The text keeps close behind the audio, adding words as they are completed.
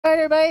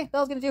everybody.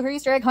 Belle's going to do her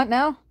Easter egg hunt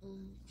now.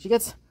 She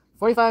gets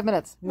 45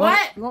 minutes. We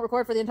won't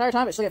record for the entire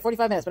time, but she'll get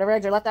 45 minutes. Whatever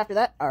eggs are left after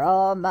that are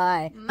all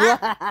mine. All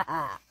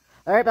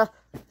right, Belle.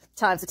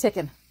 Time's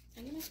a-ticking.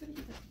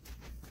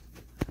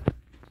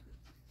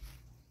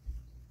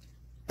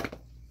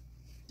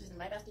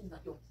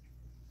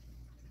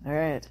 All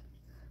right.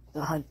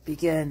 The hunt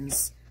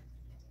begins.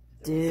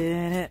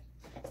 Did it.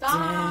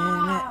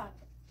 Stop!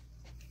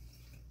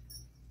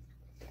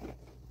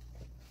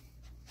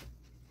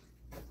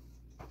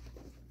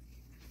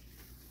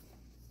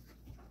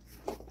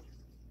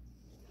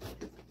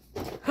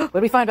 What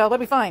did we find, Belle? What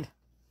did we find?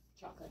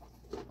 Chocolate.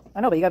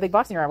 I know, but you got a big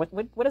box in your arm.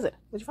 What is it?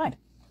 What did you find?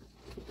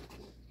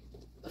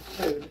 The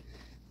food.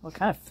 What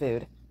kind of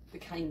food? The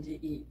kind you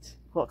eat.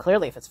 Well,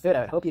 clearly, if it's food,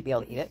 I would hope you'd be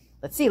able to eat it.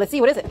 Let's see.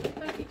 What is it?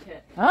 Cookie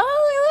kit.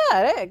 Oh, look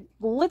at that. Hey,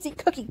 let's eat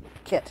cookie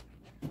kit.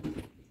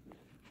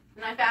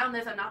 And I found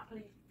this. I'm not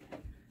putting...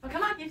 Oh,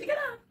 come on. You have to get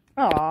up.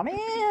 Aw,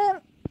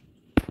 man.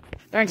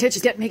 Darn kid,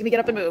 she's making me get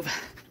up and move.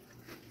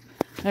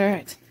 All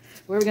right.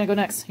 Where are we going to go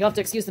next? You'll have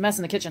to excuse the mess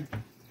in the kitchen.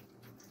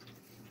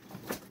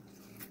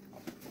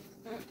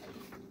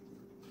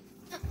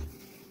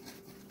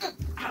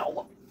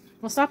 Ow.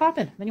 Well, stop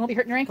hopping. Then you won't be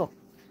hurting your ankle.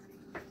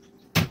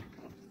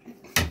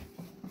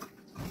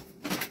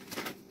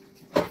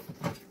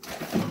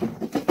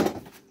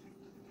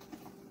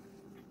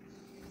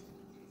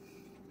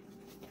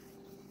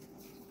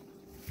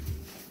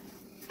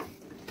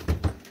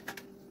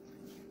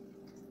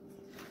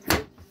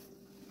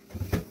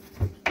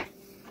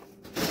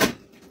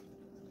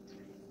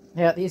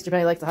 Yeah, the Easter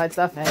Bunny likes to hide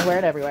stuff anywhere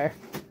and everywhere.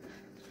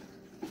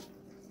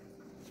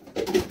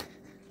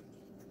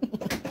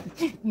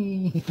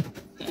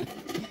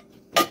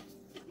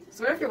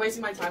 Swear if you're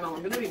wasting my time,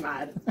 I'm gonna be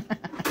mad.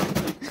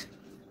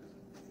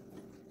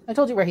 I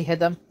told you where he hid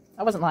them.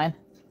 I wasn't lying.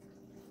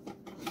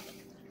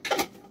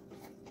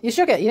 You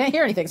shook it. You didn't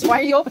hear anything, so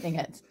why are you opening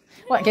it?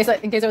 What,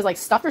 in case it was like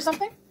stuffed or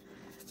something?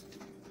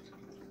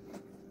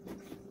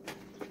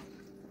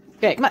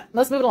 Okay, come on.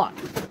 Let's move it along.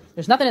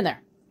 There's nothing in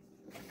there.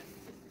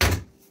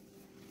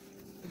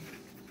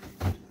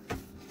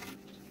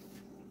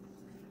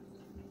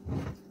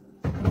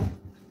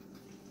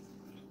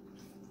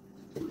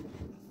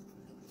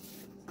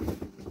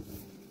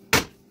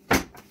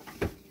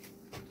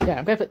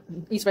 Yeah,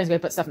 Easter Bunny's gonna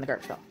put stuff in the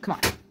garbage, though. Come on.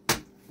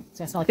 It's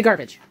gonna smell like the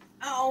garbage.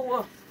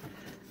 Ow!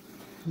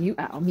 You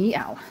ow, me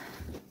ow.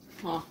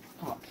 Huh.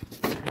 Oh.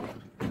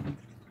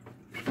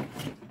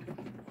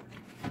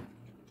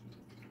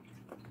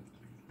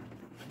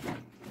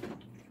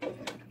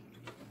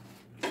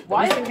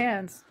 Why? Two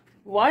hands.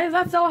 Why is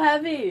that so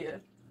heavy?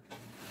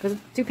 Because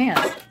it's 2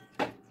 pans.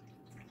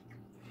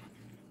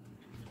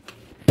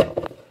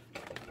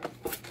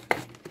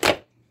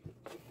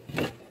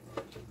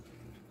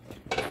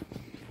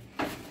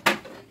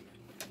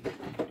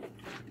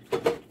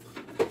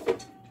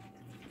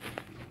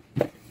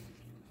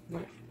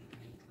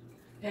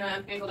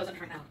 Yeah, my ankle doesn't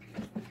hurt now.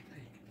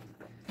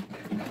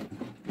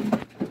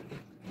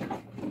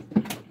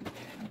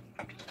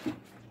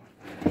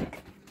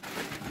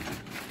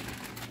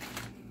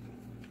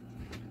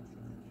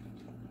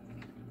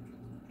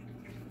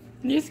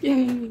 You're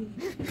scaring me.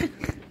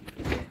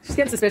 She's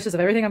getting suspicious of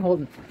everything I'm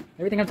holding.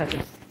 Everything I'm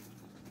touching.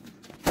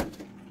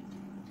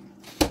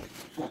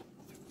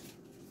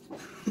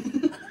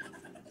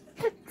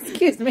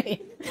 Excuse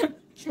me.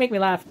 She make me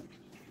laugh.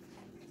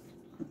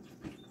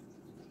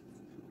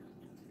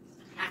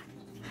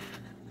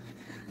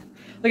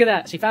 Look at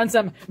that. She found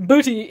some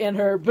booty in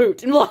her boot.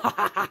 Did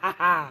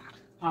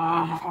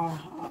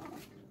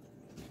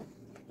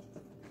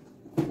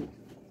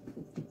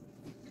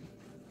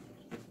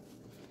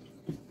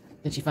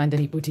she find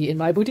any booty in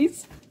my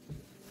booties?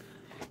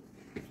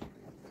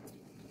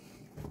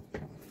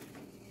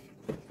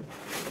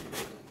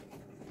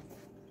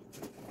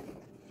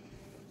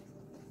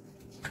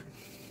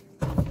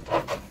 There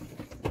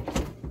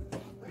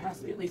has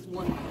to be at least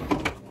one.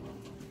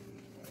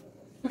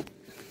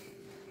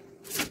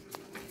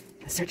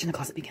 The search in the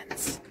closet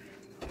begins.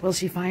 Will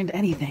she find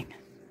anything?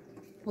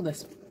 Hold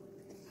this.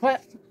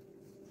 What?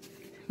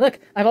 Look,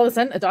 I've all of a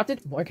sudden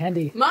adopted more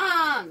candy.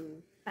 Mom!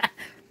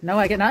 No,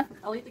 I get none?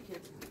 I'll eat the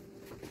kids.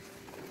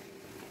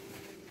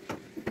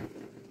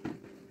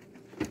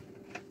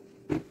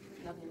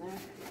 Nothing there.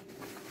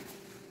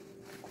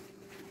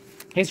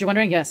 In case you're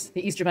wondering, yes,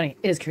 the Easter Bunny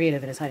is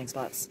creative in his hiding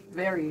spots.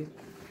 Very.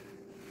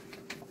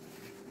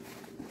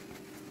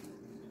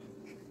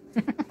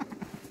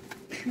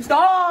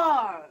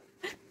 Stop!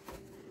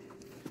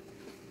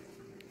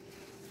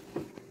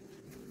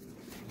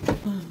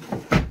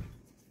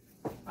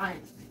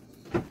 Fine.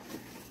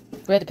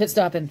 We had to pit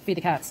stop and feed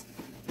the cats.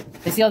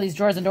 They see all these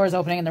drawers and doors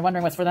opening and they're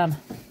wondering what's for them.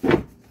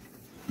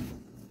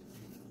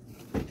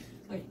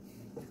 Wait.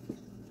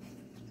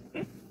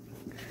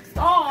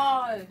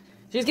 Stop!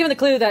 She was given the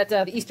clue that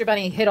the Easter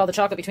Bunny hid all the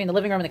chocolate between the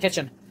living room and the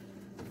kitchen.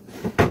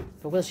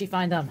 But will she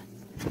find them?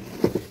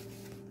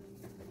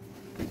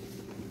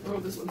 Oh,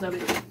 this one's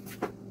heavy.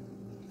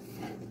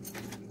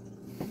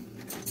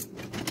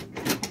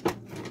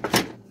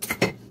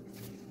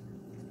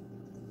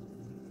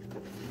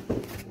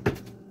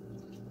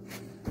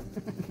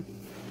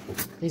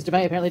 These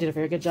Dubai apparently did a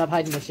very good job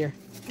hiding this year.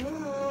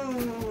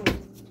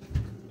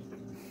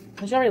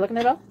 Was you already looking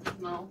there, Belle?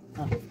 No.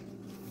 Oh.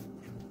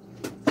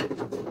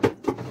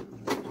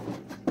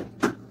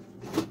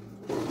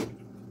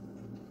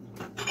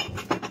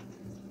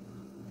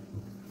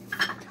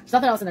 There's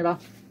nothing else in there, Belle.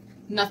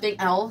 Nothing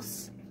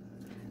else?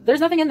 There's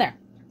nothing in there.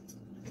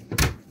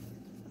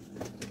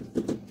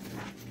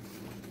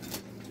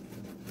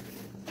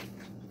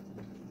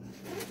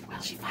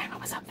 Will she find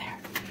what was up there?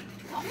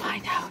 We'll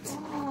find out.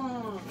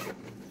 Oh.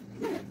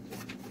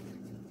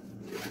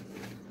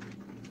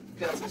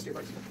 Okay, that's Mr.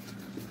 Bird.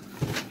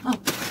 Oh.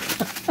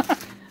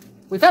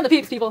 We found the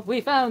peeps, people. We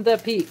found the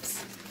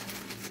peeps.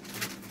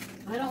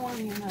 I don't want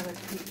another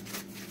peep.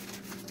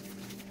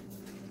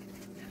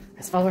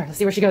 Let's follow her. Let's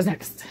see where she goes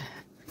next.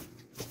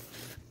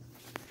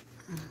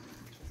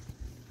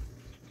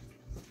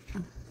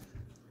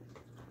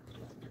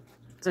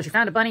 So she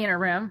found a bunny in her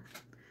room.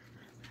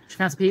 She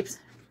found some peeps.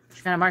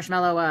 She found a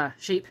marshmallow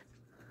sheep.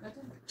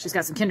 She's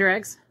got some Kinder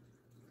eggs.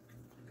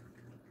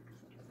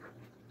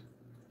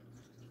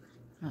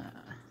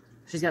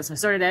 She's got some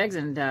assorted eggs,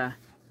 and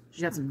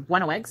she's got some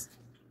guano eggs.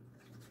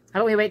 How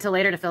about we wait till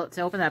later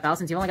to open that, Belle,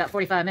 since you've only got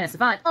 45 minutes to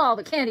find all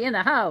the candy in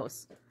the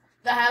house.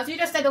 The house? You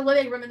just said the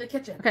living room and the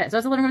kitchen. Okay, so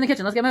that's the living room and the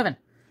kitchen. Let's get moving.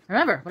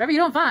 Remember, whatever you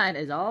don't find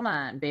is all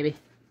mine, baby.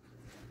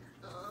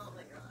 Oh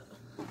my god.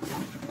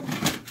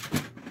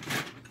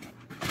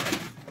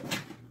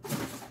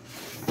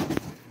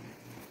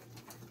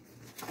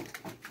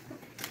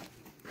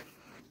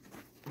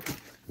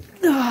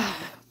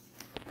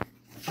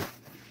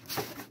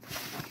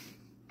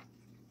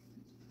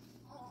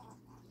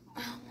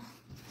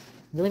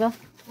 Really, Belle?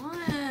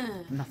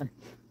 What? Nothing.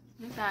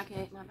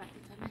 Okay.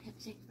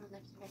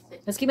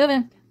 Let's keep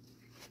moving.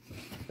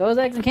 Those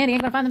eggs and candy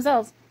ain't gonna find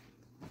themselves.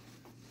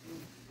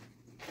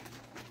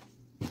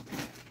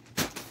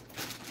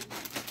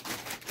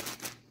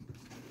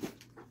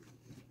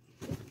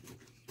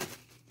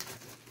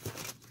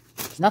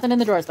 There's nothing in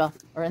the drawers, Belle.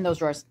 Or in those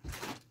drawers.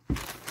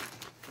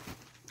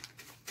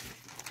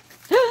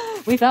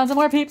 We found some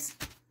more peeps.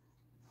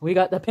 We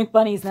got the pink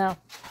bunnies now.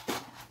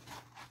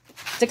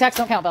 Tic Tacs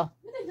don't count, Belle.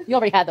 You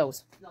already had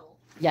those. No.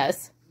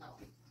 Yes. No.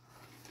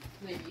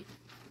 Maybe.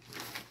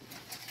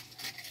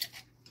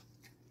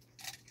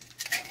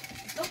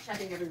 Still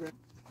checking every room.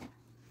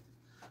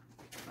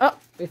 Oh,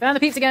 we found the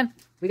peeps again.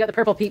 We got the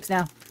purple peeps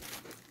now.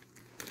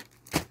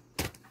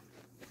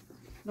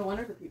 No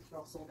wonder the peeps are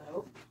all sold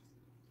out.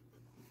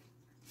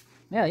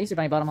 Yeah, the Easter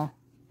Bunny bought them all.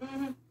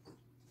 Mm-hmm.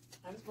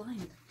 I was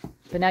blind.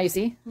 But now you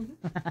see?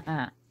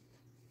 Mm-hmm.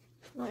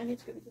 No, I need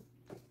Scooby-Doo.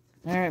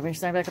 Alright, we're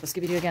starting back up with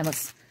Scooby-Doo again.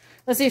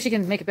 Let's see if she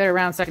can make it better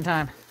round second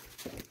time.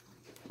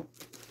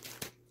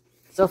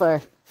 So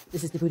far,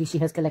 this is the booty she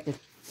has collected.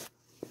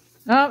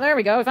 Oh, there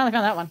we go. We finally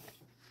found that one.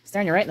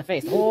 Staring you right in the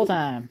face the whole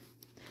time.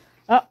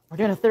 Oh, we're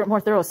doing a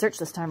more thorough search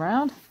this time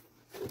around.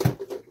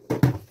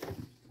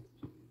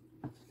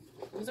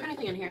 Is there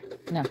anything in here?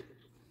 No.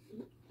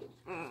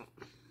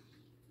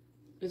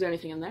 Is there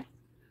anything in there?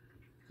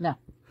 No.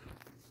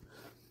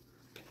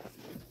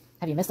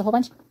 Have you missed a whole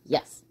bunch?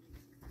 Yes.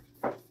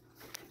 I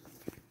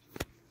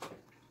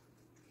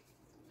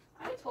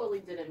totally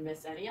didn't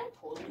miss any. I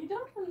totally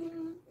don't.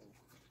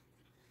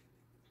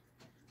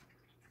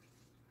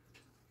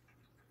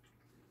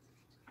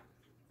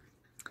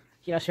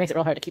 You know, she makes it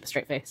real hard to keep a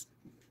straight face.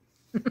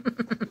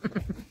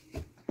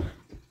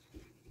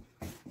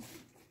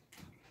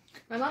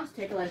 My mom's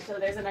ticklish, so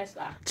there's a nice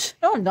laugh.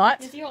 No, I'm not.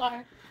 Yes, you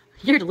are.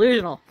 You're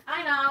delusional.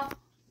 I know.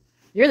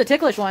 You're the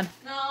ticklish one.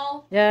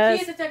 No. Yes.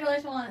 She's the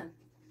ticklish one.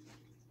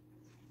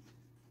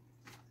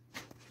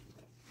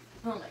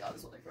 Oh my god,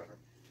 this will take forever.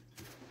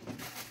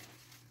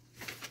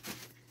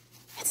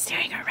 It's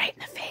staring her right in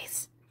the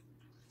face.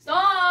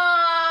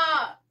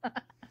 Stop!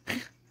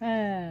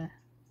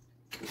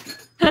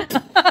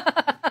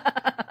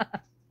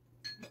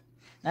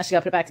 Now she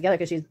gotta put it back together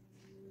because she's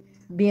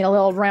being a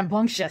little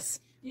rambunctious.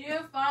 You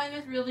find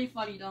this really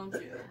funny, don't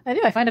you? I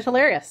do. I find it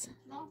hilarious.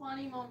 It's not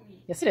funny,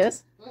 mommy. Yes, it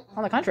is.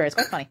 On the contrary, it's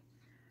quite funny.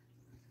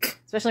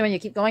 Especially when you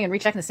keep going and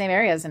rechecking the same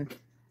areas and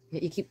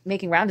you keep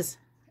making rounds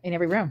in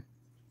every room.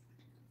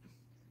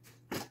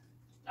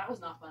 That was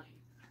not funny.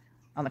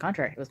 On the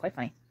contrary, it was quite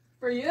funny.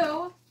 For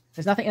you.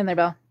 There's nothing in there,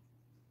 Belle.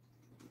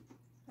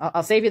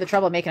 I'll save you the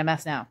trouble of making a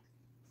mess now.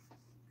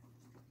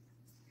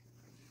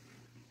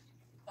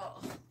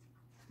 Oh.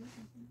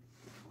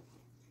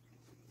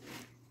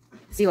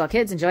 See, while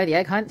kids enjoy the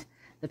egg hunt,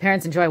 the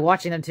parents enjoy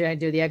watching them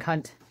do the egg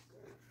hunt.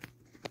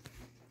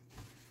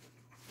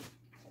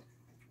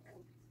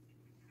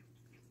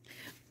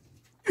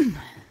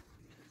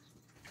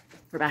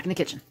 We're back in the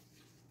kitchen.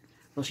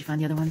 Will she find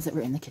the other ones that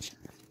were in the kitchen?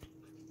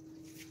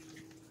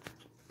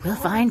 We'll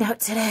find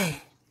out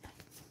today.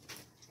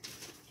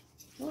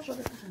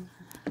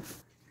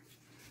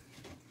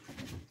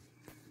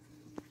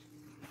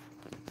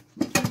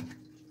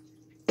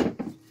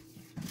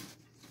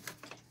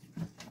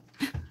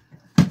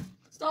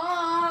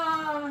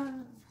 Stop!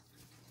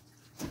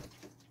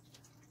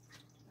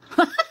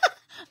 I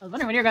was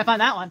wondering when you were going to find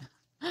that one.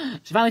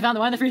 She finally found the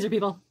one in the freezer,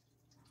 people.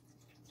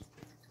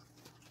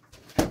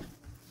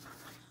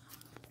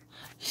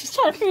 She's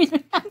trying to freeze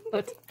me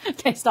out.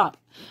 Okay, stop.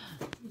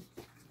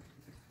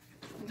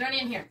 Is there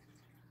any in here?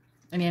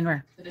 Any in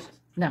where? The dishes.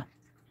 No.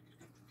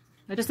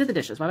 I just did the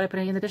dishes. Why would I put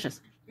any in the dishes?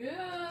 Ew.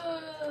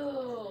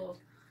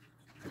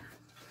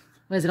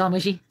 What is it, all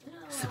mushy? No.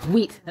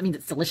 Sweet. That means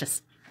it's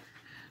delicious.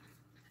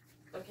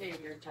 Okay,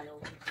 you're a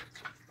child.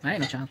 I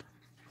am a child.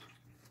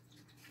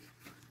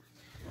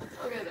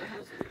 Okay, there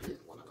has to be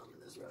one of them in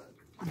this rug.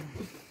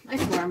 I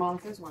swear, Mom,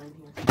 if there's one in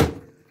here.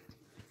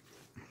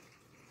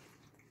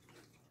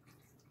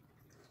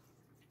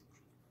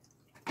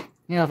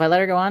 You know, if I let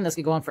her go on, this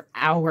could go on for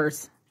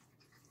hours.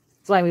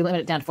 That's why we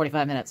limit it down to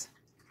 45 minutes.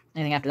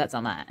 Anything after that's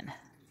on mine.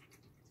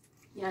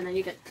 Yeah, and then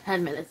you get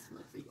 10 minutes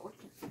for your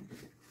kid.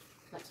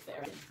 That's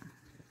fair.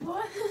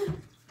 What?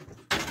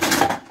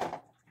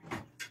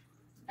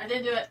 I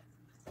didn't do it.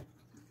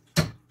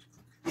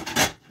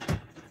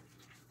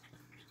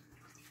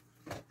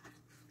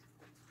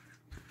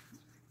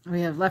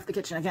 We have left the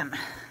kitchen again.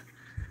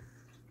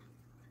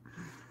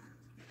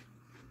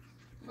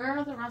 Where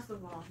are the rest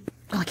of them?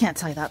 Oh, I can't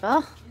tell you that,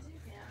 Belle. Yes,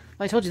 you can.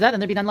 If I told you that, then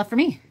there'd be none left for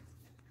me.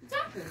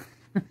 Exactly.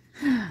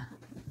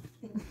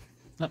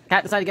 Oh,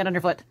 cat decided to get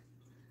underfoot.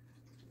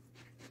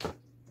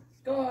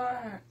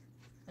 Score!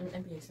 An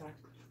NBA star.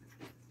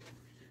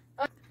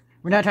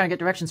 We're now trying to get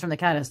directions from the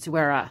cat as to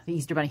where the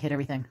Easter Bunny hid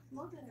everything.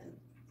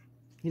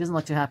 He doesn't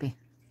look too happy.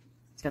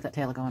 He's got that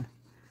tail going.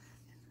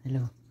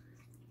 Hello.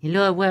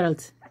 Hello,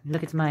 world.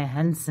 Look at my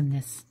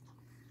handsomeness.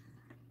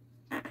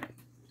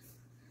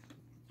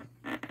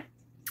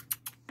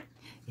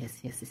 Yes,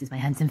 yes, this is my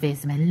handsome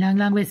face and my long,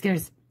 long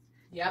whiskers.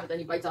 Yeah, but then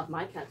he bites off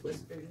my cat's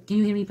whiskers. Can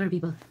you hear me, poor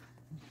people?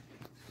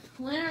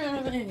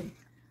 Clearly.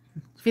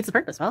 Defeats the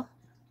purpose, well.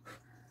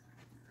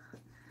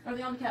 Are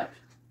they on the couch?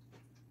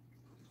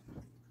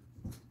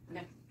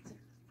 Okay.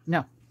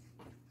 No.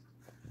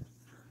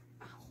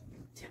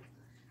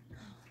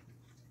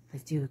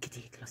 Let's do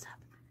kitty close up.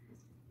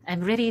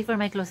 I'm ready for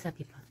my close up,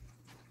 people.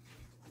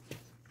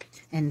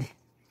 And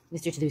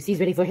Mr. Toulouse's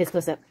ready for his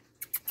close up.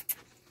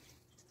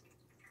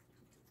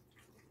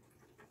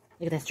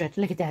 Look at that stretch.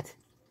 Look at that.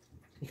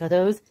 We call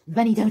those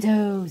bunny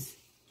totos.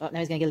 Oh, now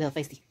he's gonna get a little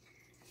feisty.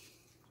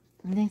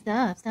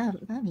 Stop, stop,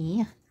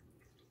 mommy.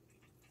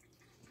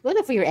 Go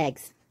look for your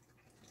eggs.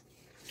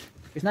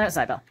 There's none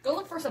outside, Belle. Go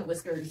look for some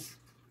whiskers.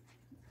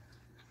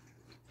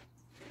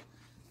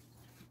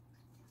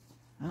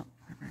 Oh,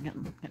 we're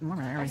getting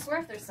warmer there, are I we? swear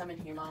if there's some in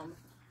here, Mom.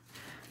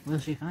 Will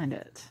she find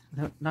it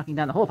without knocking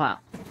down the whole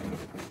pile?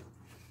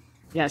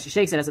 Yeah, she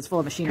shakes it as it's full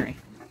of machinery.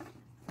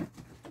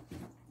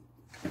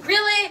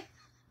 Really?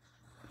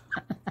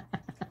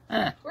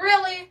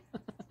 Really?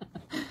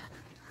 Did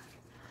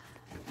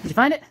you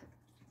find it?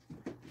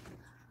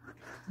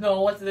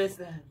 No, what's this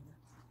then?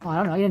 Oh, I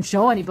don't know. You didn't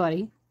show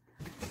anybody.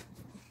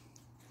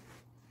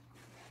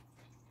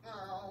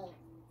 Oh.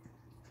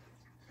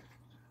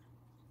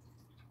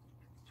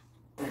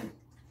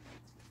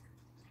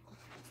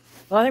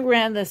 Well, I think we're going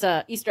to end this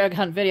Easter egg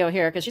hunt video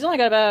here because she's only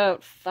got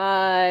about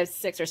 5,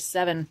 6, or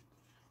 7.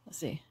 Let's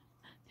see.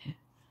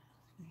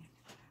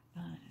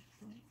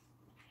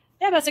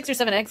 Yeah, about 6 or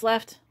 7 eggs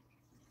left.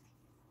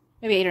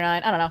 Maybe 8 or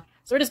 9. I don't know.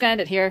 So we're just going to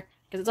end it here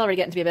because it's already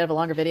getting to be a bit of a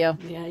longer video.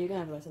 Yeah, you're going to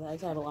have to wait for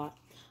that. I have a lot.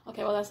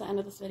 Okay, well, that's the end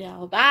of this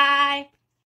video. Bye!